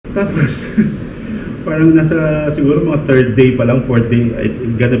Tapos, parang nasa siguro mga third day pa lang, fourth day, it's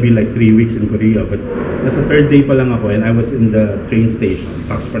gonna be like 3 weeks in Korea, but nasa third day pa lang ako and I was in the train station.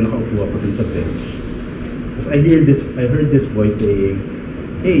 Tapos parang nakaupo ako dun sa bench. Tapos I heard this voice saying,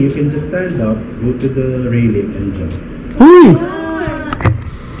 hey, you can just stand up, go to the railing and jump. Uy!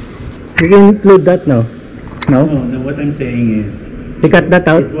 You can include that now. No? No, what I'm saying is, You cut that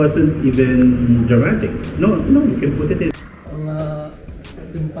out? it wasn't even dramatic. No, you can put it in.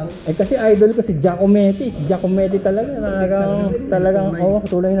 Eh kasi idol ko si Giacometti. Si Giacometti talaga. Talagang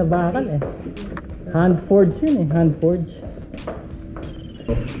tulay na bakal eh. Hand forge yun eh. Hand forge.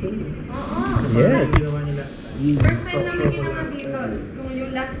 Yes. First time namin ginawa dito. Kung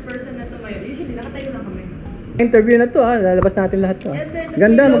yung last person na tumayo, usually nakatayo lang kami. Interview na to lalabas natin lahat to. Yes sir,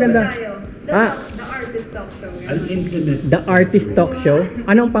 Ganda, maganda. The artist talk show. The Artist Talk Show.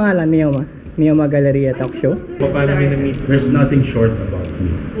 Anong pangalan niyo ma? Miyama Galleria Talk Show? There's nothing short about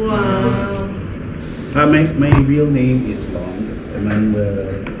me. Wow. My real name is long. It's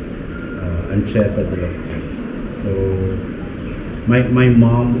EMMANUEL Ancheta de la Cruz. So my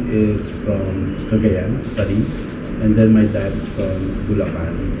mom is from Cagayan, Paris, and then my dad is from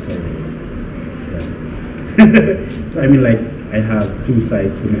Bulacan. So yeah. So I mean, like, I have two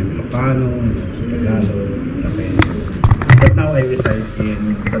sides to my Ilocano and also Tagalog, Lamento. But now I reside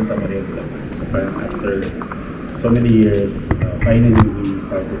in Santa Maria, Bulacan. So parang after so many years, finally we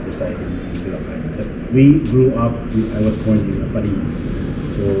started residing in Bulacan. We grew up, I was born in Paris.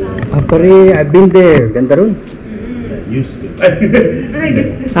 So Apore, I've been there. Ganda ron. Used to.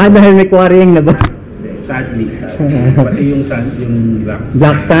 Dahil may quarrying na ba? Sadly. Pati yung sand, yung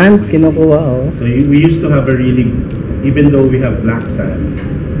Black sand, kinukuha So we used to have a really, even though we have black sand,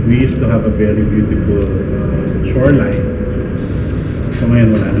 we used to have a very beautiful shoreline. So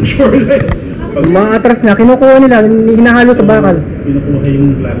ngayon wala ng shoreline. Pag mga atras na, kinukuha nila, hinahalo sa bakal. Kinukuha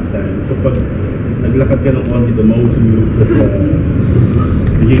yung black sand. So pag naglakad ka ng konti, mahulog ka sa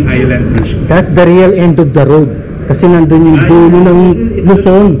yung island na siya. That's the real end of the road. Kasi nandun yung dulo ng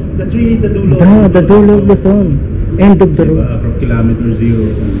Luzon. That's really the dulo. The dulo of Luzon. End of the road. From kilometer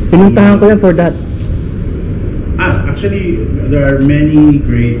 0. Pinuntahan ko yan for that. Actually, there are many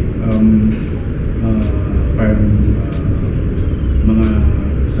great mga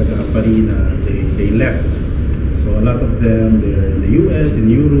taga-Apari na they left. So a lot of them, they're in the US, in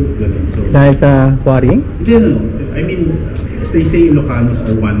Europe, ganun. So Dahil sa quarrying? Hindi, no. I mean, as they say, Ilocanos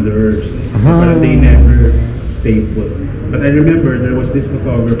are wanderers. But they never stay put. But I remember there was this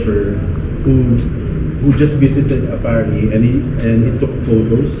photographer who just visited Apari and he took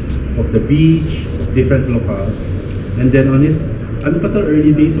photos of the beach, of different locales. And then on his,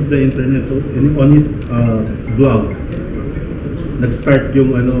 early days of the internet, so on his blog, nag-start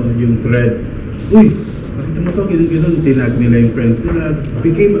yung thread. Uy, bakit mo to, ganun, tinag nila yung friends nila.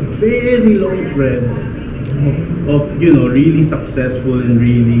 Became a very long thread of really successful and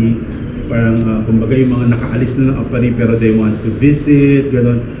really parang kumbaga yung mga nakaalis na ng Apari pero they want to visit,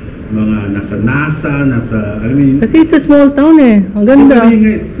 gano'n, mga nasa NASA, I mean, kasi it's a small town eh, ang ganda.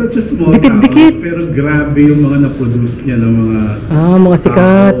 It's such a small Dikit-dikit. town, pero grabe yung mga na-produce niya ng mga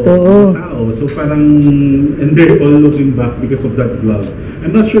sikat, oo. tao. So parang, and they're all looking back because of that blog.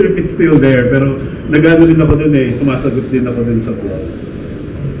 I'm not sure if it's still there, pero nagano din ako dun sumasagot din ako dun sa blog.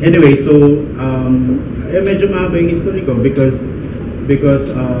 Anyway, so medyo mahaba yung history ko because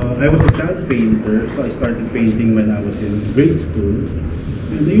I was a child painter, so I started painting when I was in grade school.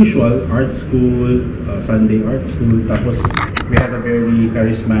 And the usual, art school, Sunday art school. Tapos we had a very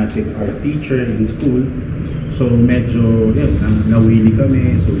charismatic art teacher in school. So medyo, nawili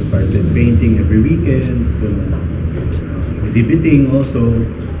kami. So we started painting every weekend. So, exhibiting also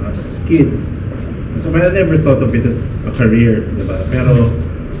as kids. So I never thought of it as a career, diba? Pero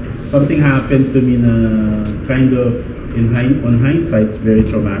something happened to me na kind of, on hindsight, it's very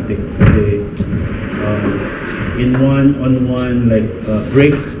traumatic. Kasi in one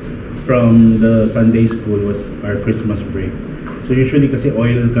break from the Sunday school was our Christmas break. So usually kasi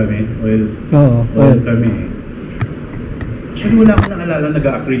oil kami. Actually wala akong naalala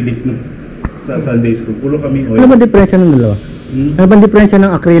nag-acrylic sa Sunday school. Puro kami oil. Ano ba diferensya ng dalawa? Ano ba diferensya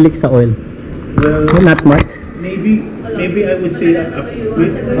ng acrylic sa oil? Well, not much? Maybe I would say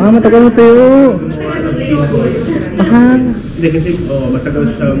matagal mo tayo. Hindi kasi matagal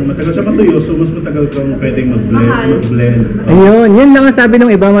siya matuyo, so mas matagal kang pwedeng mag-blend. Ayun, yun lang ang sabi ng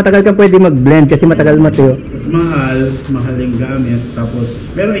iba, matagal kang pwedeng mag-blend kasi matagal matuyo. Mas mahal yung gamit. Tapos,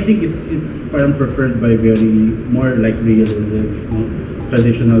 pero I think it's parang preferred by more like real,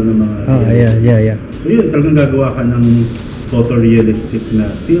 traditional na mga. Yeah. So yun, talagang gagawa ka ng photorealistic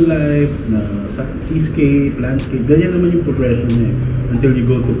na still life, na seascape, landscape, ganyan naman yung progression niya. until you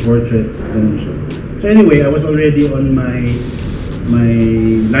go to portraits. Ganun siya. So anyway, I was already on my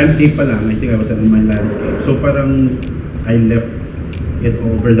landscape pa lang. I think I was on my landscape. So parang I left it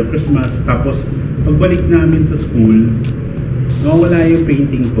over the Christmas. Tapos pagbalik namin sa school, nawawala yung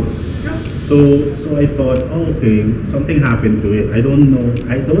painting ko. So I thought, oh, okay, something happened to it. I don't know.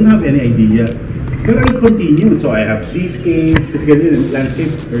 I don't have any idea. But I continued. So I have seascapes. Kasi ganyan,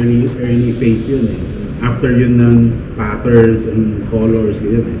 landscape, early phase yun eh. After yun ng patterns and colors,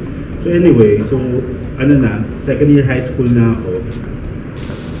 ganyan eh. So anyway, so ano na, second year high school na ako.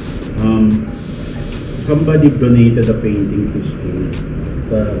 Somebody donated a painting to school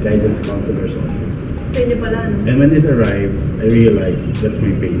sa guidance counselor's office. Sa inyo pala, no? And when it arrived, I realized that's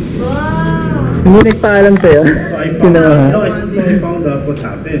my painting. Wow! Hindi nagpaalam sa'yo. So I found out what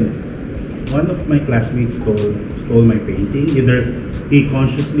happened. One of my classmates stole my painting. Either he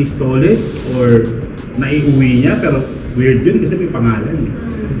consciously stole it or naiuwi niya, pero weird yun kasi may pangalan eh.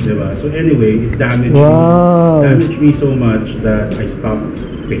 Diba? So anyway, it damaged me so much that I stopped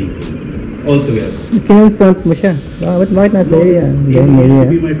painting altogether. Kinonfront mo siya. Bakit nasa iyo yan? He used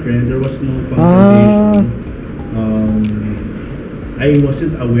to be my friend. There was no confrontation. I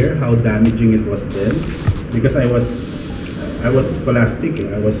wasn't aware how damaging it was then because I was scholastic.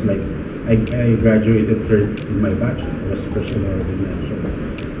 I was like, I graduated third in my batch. I was personal dimension.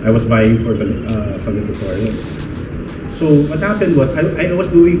 I was vying for valedictorian. So what happened was I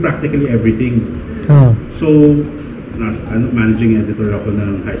was doing practically everything. So managing editor ako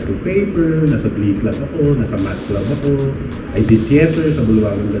ng high school paper, nasa glee club ako, nasa math club ako. I did theater sa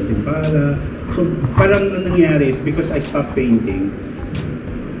Buluwagan Gantimpala. So parang ang nangyari is because I stopped painting,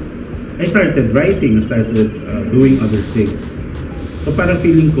 I started writing, I started doing other things. So parang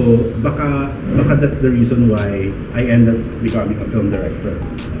feeling ko, baka that's the reason why I ended up becoming a film director.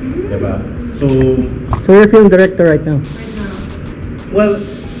 Diba? So you're a film director right now? Well,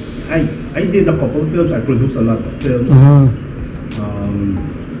 I did a couple of films. I produced a lot of films.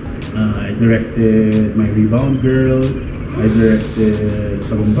 I directed My Rebound Girl. I directed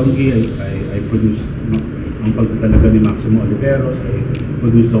Salumbanggi. I produced ang pagtatalaga ni Maximo Oliveros. I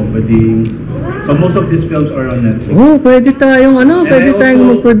produced Zombading. So most of these films are on Netflix. Oh, pwede tayong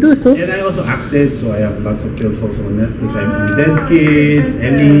mag-produce. Oh. And I also acted, so I have lots of films also on Netflix. I'm on Dead Kids,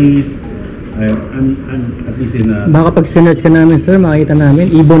 Elise. I'm at least in a... Baka pag sinerch ka namin, sir, makikita namin,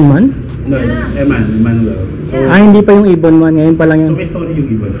 Ibon Man? No, Emmanuel. So, hindi pa yung Ibon Man, ngayon pa lang yung... So may story yung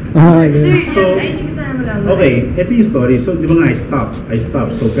Ibon. Okay. So, okay, ito yung story. So, di ba nga, I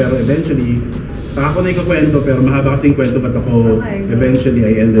stopped. So, pero eventually, ako na ikukwento, pero mahaba kasing kwento ba't ako, eventually,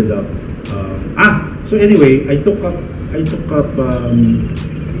 I ended up... so anyway, I took up,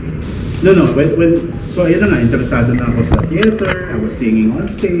 so ayun na nga, interesado na ako sa theater, I was singing on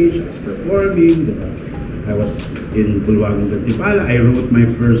stage, I was performing, diba? I was in Buluwagan Gantimpala, I wrote my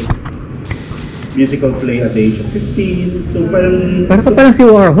first musical play at the age of 15, so parang... Parang si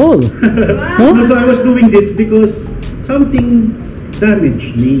Warhol. No, so I was doing this because something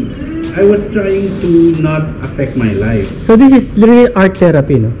damaged me. I was trying to not affect my life. So this is literally art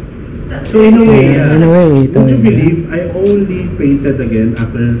therapy, no? So in a way, would you yeah. believe I only painted again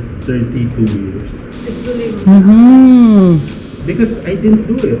after 32 years? Because I didn't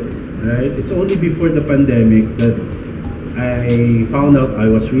do it, right? It's only before the pandemic that I found out I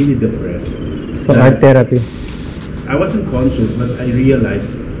was really depressed. So art therapy. I wasn't conscious, but I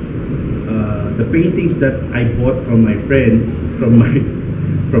realized the paintings that I bought from my friends, from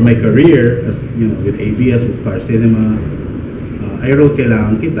my career, as you know, with ABS, with Star Cinema. I wrote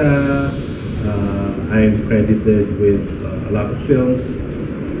Kailangan Kita. I'm credited with a lot of films.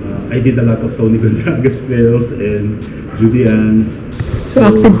 I did a lot of Tony Gonzaga's films and Julian's. So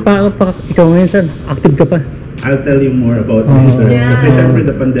active pa ikaw ngayon, sir? Active ka pa? I'll tell you more about this. Kasi syempre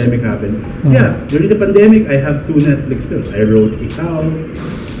the pandemic happened. Yeah, during the pandemic, I have 2 Netflix films. I wrote Ikaw.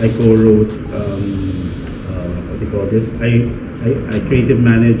 I co-wrote, what do you call this? I creative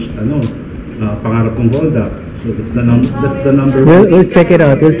managed, Pangarap Kong Hold Up. So that's the number one. We'll check it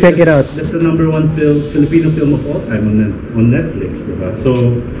out. That's the number 1 Filipino film of all time on Netflix, diba? So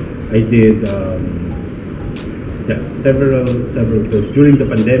I did several films during the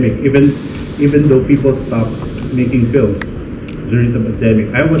pandemic. Even though people stopped making films during the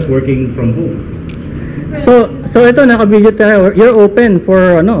pandemic, I was working from home. So ito naka-video tayo. You're open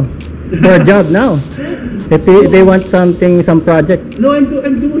for for a job now. If they want some project. No, I'm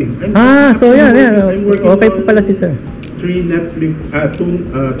doing. So yeah. I'm working Okay on pa pala si sir. 3 Netflix,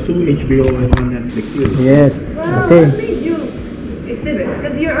 2 HBO and 1 Netflix series. Yes. Wow, Okay. what made you exhibit?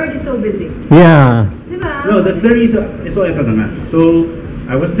 Because you're already so busy. Yeah. Diba? No, that's the reason. So ito na nga. So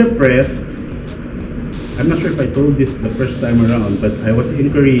I was depressed. I'm not sure if I told this the first time around, but I was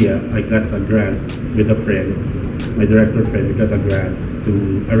in Korea. I got a grant with a friend, my director friend. We got a grant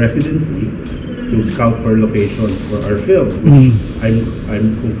to a residency to scout for locations for our film, which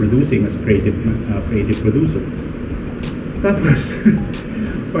I'm co-producing as creative producer. Tapos,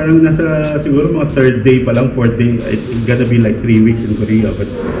 parang nasa siguro mga third day pa lang, fourth day. It's gonna be like 3 weeks in Korea, but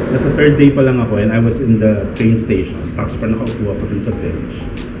nasa third day pa lang ako, and I was in the train station. Tapos parang nakaupo ako dun sa bench.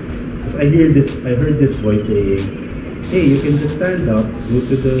 I heard this voice saying, "Hey, you can just stand up, go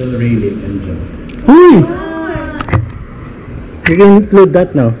to the railing and jump." Uy! You can include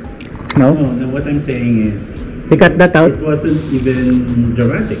that now. No? No, what I'm saying is, You cut that out? it wasn't even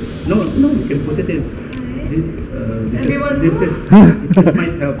dramatic. No, you can put it in. This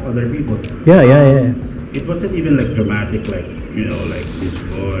might help other people. Yeah. It wasn't even like dramatic, like like this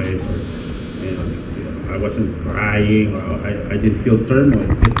voice, or I wasn't crying, or I didn't feel turmoil.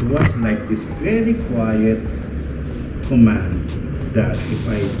 It was like this very quiet command that if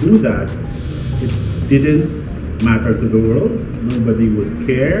I do that, it didn't matter to the world. Nobody would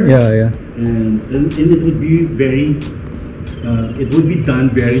care. Yeah. And it would be it would be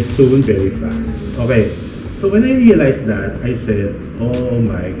done very soon, very fast. Okay. So when I realized that, I said, "Oh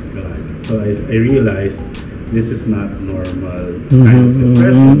my God!" So I realized this is not normal kind of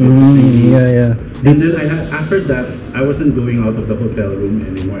depression. Yeah. And then after that, I wasn't going out of the hotel room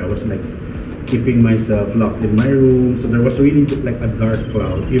anymore. I was like keeping myself locked in my room. So there was really like a dark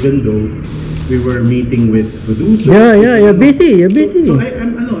cloud, even though we were meeting with producers. Yeah. You're busy. So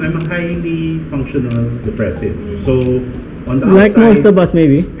I'm a highly functional depressive. So on the Like outside, most of us,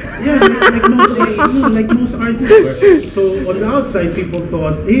 maybe. yeah, like most artists. So on the outside, people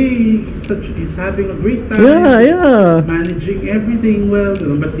thought, "Hey, he's having a great time. Yeah. Managing everything well."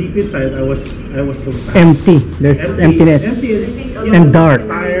 But deep inside, I was so sad. Empty. There's emptiness. Empty And dark.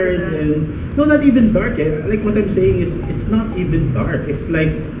 tired, and no, not even dark. Like what I'm saying is, it's not even dark. It's like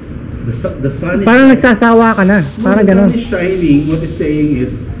the sun is. Parang nagsasawa ka na. Parang the ganun. sun is shining. What it's saying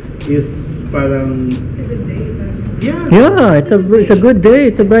is parang. Yeah, it's a good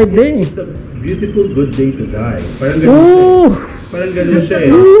day. It's a bright day. It's a beautiful, good day to die. Parang Oh! ganun siya.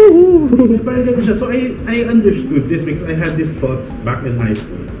 Parang ganun siya. So I understood this because I had these thoughts back in high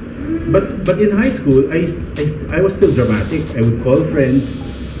school. But in high school, I was still dramatic. I would call friends.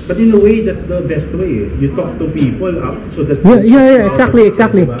 But in a way, that's the best way. You talk to people up so that... Yeah, exactly.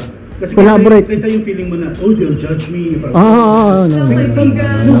 Diba? Kasi Collaborate. Kaysa yung feeling mo na, oh, they'll judge me. If No.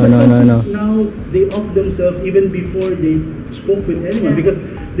 Now, they off themselves even before they spoke with anyone because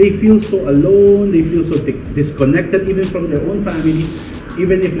they feel so alone, they feel so disconnected even from their own family.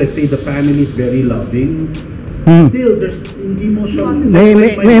 Even if, let's say, the family is very loving, still, there's hindi mo siya... May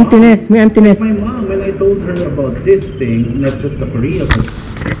emptiness. May emptiness. My mom, when I told her about this thing, not just the Korea, but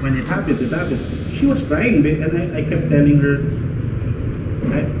when it happened, she was crying, and I kept telling her,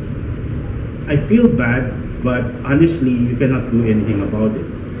 I feel bad, but honestly, you cannot do anything about it.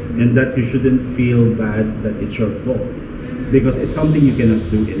 And that you shouldn't feel bad that it's your fault. Because it's something you cannot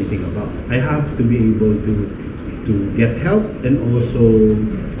do anything about. I have to be able to get help and also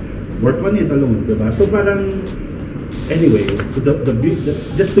work on it alone, diba? So parang, anyway, so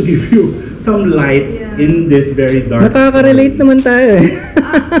just to give you some light in this very dark... Nakaka-relate naman tayo eh.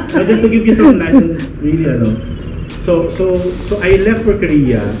 Just to give you some light, really, So I left for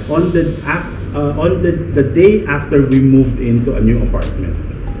Korea on the day after we moved into a new apartment.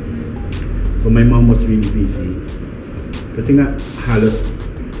 So my mom was really busy. Kasi nga halos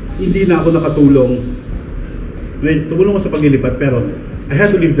hindi na ako nakatulong. Tumulong ako sa paglilipat pero I had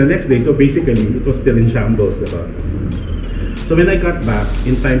to leave the next day. So basically, it was still in shambles, diba? So when I got back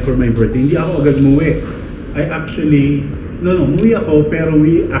in time for my birthday, hindi ako agad umuwi. Umuwi ako pero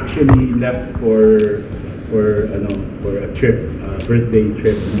we actually left for a trip, birthday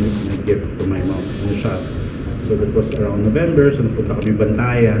trip, my gift to my mom, So that was around November, so napunta kami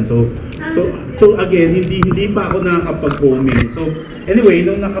Bantayan. So again, hindi pa ako nakakapag-homing. So anyway,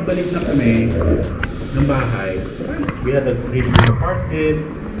 nung nakabalik na kami ng bahay, we had a really good apartment.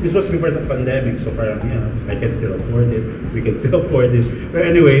 This was before the pandemic, so parang, I can still afford it. We can still afford it. But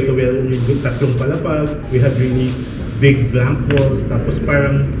anyway, so we had really good tatlong palapag. We had really big blank walls. Tapos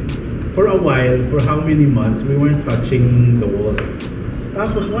parang, for a while, for how many months, we weren't touching the walls.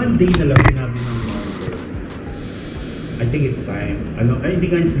 Tapos one day na lang sinabi ng mother, I think it's time. Hindi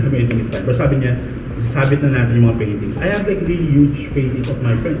nga niya sinabi, I think it's time. Pero sabi niya, sasabit na natin yung mga paintings. I have like really huge paintings of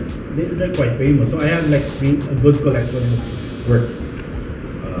my friends. They're quite famous. So I have like a good collection of works.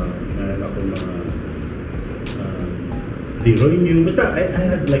 Meron ako mga Leroy New. Basta, I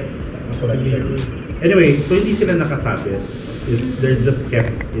had like a collection. Anyway, so hindi sila nakasabit. They're just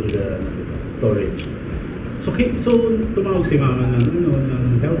kept in the storage. So tumawag si mama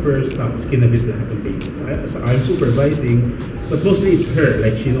ng helpers, tapos kinabit lahat ng paintings. So I'm supervising, but mostly it's her,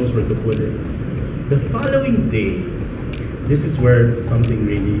 like she knows where to put it. The following day, this is where something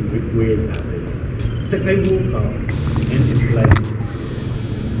really weird happened. It's like I woke up and it's like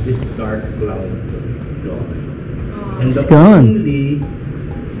this dark cloud was gone. And the only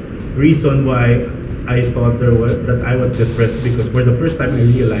reason why I thought that I was depressed, because for the first time I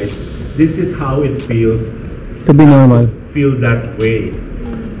realized this is how it feels To be normal. feel that way.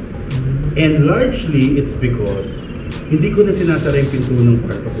 And largely it's because hindi ko na sinasara yung pinto ng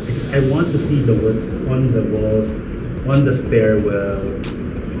kwarto ko because I want to see the works on the walls, on the stairwell.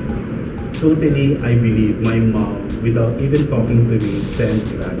 Totally, I believe my mom, without even talking to me,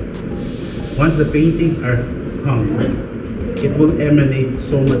 sensed that once the paintings are hung, it will emanate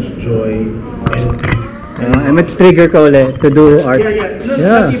so much joy and peace. I'm a trigger ko ulit to do art. Yeah. No,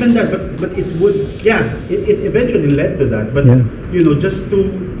 not even that, but it would, it eventually led to that. But you know, just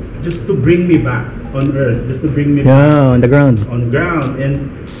to bring me back on earth, just to bring me back on the ground.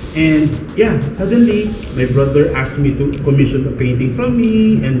 And yeah, suddenly my brother asked me to commission a painting from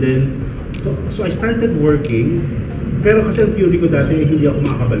me, and then so I started working. Pero kasi ang theory ko dati, hindi ako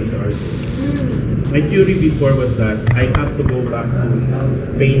makakabalik sa art. My theory before was that I have to go back to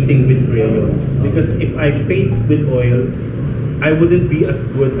painting with crayon, because if I paint with oil, I wouldn't be as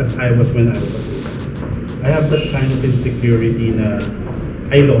good as I was when I was a kid. I have that kind of insecurity na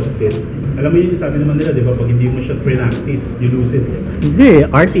I lost it. Alam mo yun, sabi naman nila, di ba, pag hindi mo siya pre-practice, you lose it. Hindi,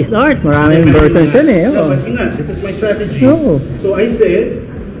 art is art. Maraming versions yan eh. No, but nga, this is my strategy. Oh. So I said,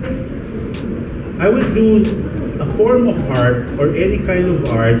 I will do a form of art or any kind of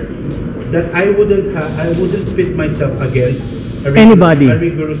art that I wouldn't fit myself against a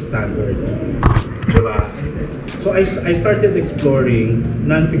rigorous standard. Diba? So I started exploring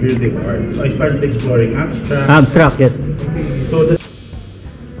non-figurative art. So I started exploring abstract. Yes. So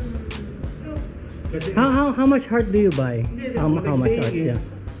How much art do you buy? How much art? Yeah.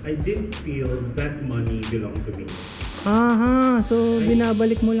 I didn't feel that money belonged to me. So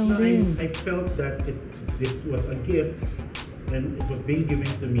binabalik mo lang din. I felt that this was a gift. And it was being given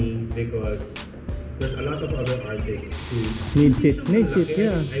to me because there's a lot of other artists who needs it,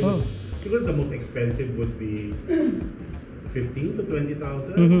 yeah. Siguro the most expensive would be 15 to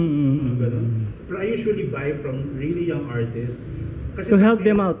 20,000. But I usually buy from really young artists. To help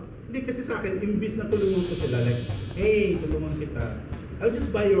them out. Hindi, kasi sa akin, imbis na tulungan ko sila, like, hey, tulungan kita, I'll just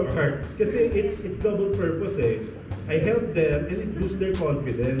buy your art. Kasi it's double purpose eh. I help them and it boosts their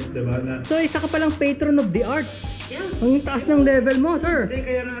confidence, diba? So isa ka palang patron of the art. Yeah. Ang taas ng level mo, sir. Hindi,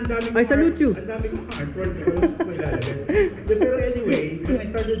 kaya nga ang daming I salute you. Ang daming artwork ko may lalagay. Pero anyway, when I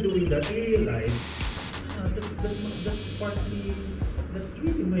started doing that, I realized that's partly, that's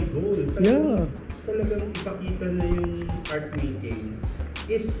really my goal. Talagang ipakita na yung art making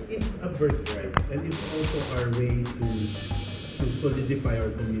is a birthright, and it's also our way to solidify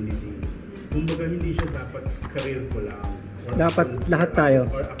our community. Kumbaga, hindi siya dapat career ko lang. Dapat lahat tayo.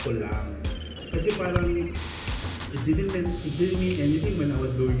 Or ako lang. Kasi parang it didn't mean anything when I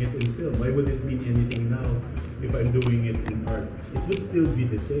was doing it in film. Why would it mean anything now if I'm doing it in art? It would still be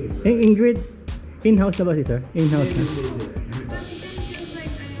the same. Right? Ingrid, in-house na ba si sir? In-house na.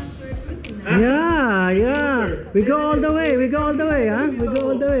 Yeah. We go all the way, huh? We go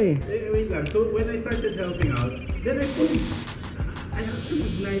all the way. Wait lang. So when I started helping out, then I actually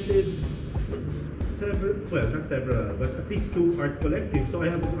ignited not several, but at least 2 art collectives. So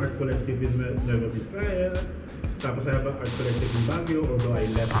I have an art collective in Nueva Vizcaya. Tapos I have an art collective in Baguio, although I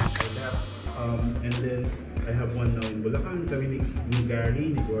left. And then I have one now in Bulacan. Kami ni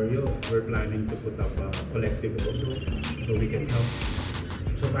Gary, ni Gorio, we're planning to put up a collective also, so we can help.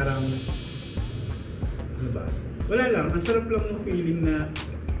 So parang, ano ba? Wala lang, ang sarap lang ng feeling na,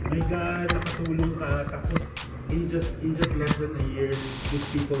 my God, nakatulong ka, tapos in just less than a year, these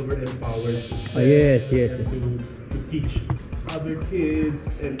people were empowered to teach other kids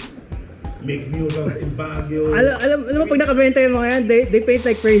and make murals in Baguio. Alam mo, pag nakabenta yung mga yan, they paint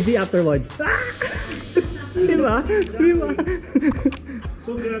like crazy afterwards. Diba?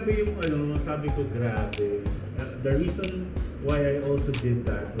 So grabe yung sabi ko grabe. The reason why I also did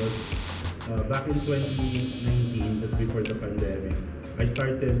that was back in 2019, just before the pandemic, I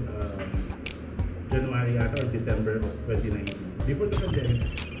started January or December of 2019. Before the pandemic,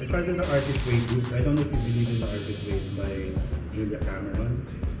 I started the Artist Way group. I don't know if you believe in the Artist Way by Julia Cameron.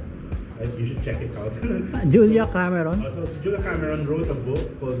 You should check it out. Julia Cameron? So Julia Cameron wrote a book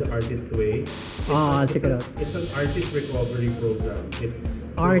called The Artist Way. I'll check it out. It's an artist recovery program. It's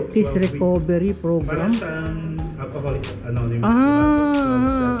artist recovery program? Parang siyang Alcoholics Anonymous.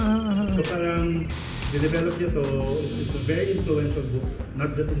 Ah. So parang Dinevelop niya to, it's a very influential book,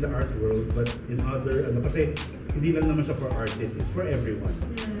 not just in the art world, but in other, kasi hindi lang naman siya for artists, it's for everyone.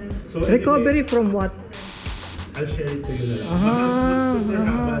 So Recovery anyway, from what? I'll share it to you na lang. Super Ah,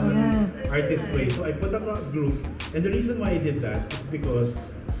 haba ng yeah. artist way. So I put up a group, and the reason why I did that is because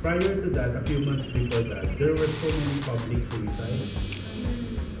prior to that, a few months before that, there were so many public suicides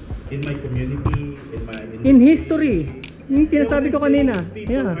in my community, in my In history. Yung sinasabi ko kanina.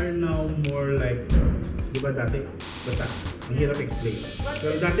 People Yeah. are now more like, di ba dati, basta, ang hirap explain.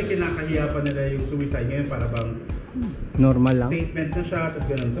 Pero dati kinakahiya pa nila yung suicide, ngayon para bang Normal lang. statement na siya, tapos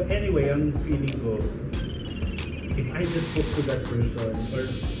ganun. So anyway, ang feeling ko, if I just spoke to that person, or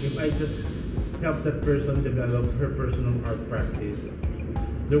if I just help that person develop her personal art practice,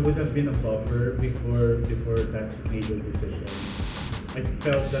 there would have been a buffer before that major decision. I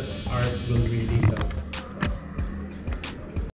felt that art will really help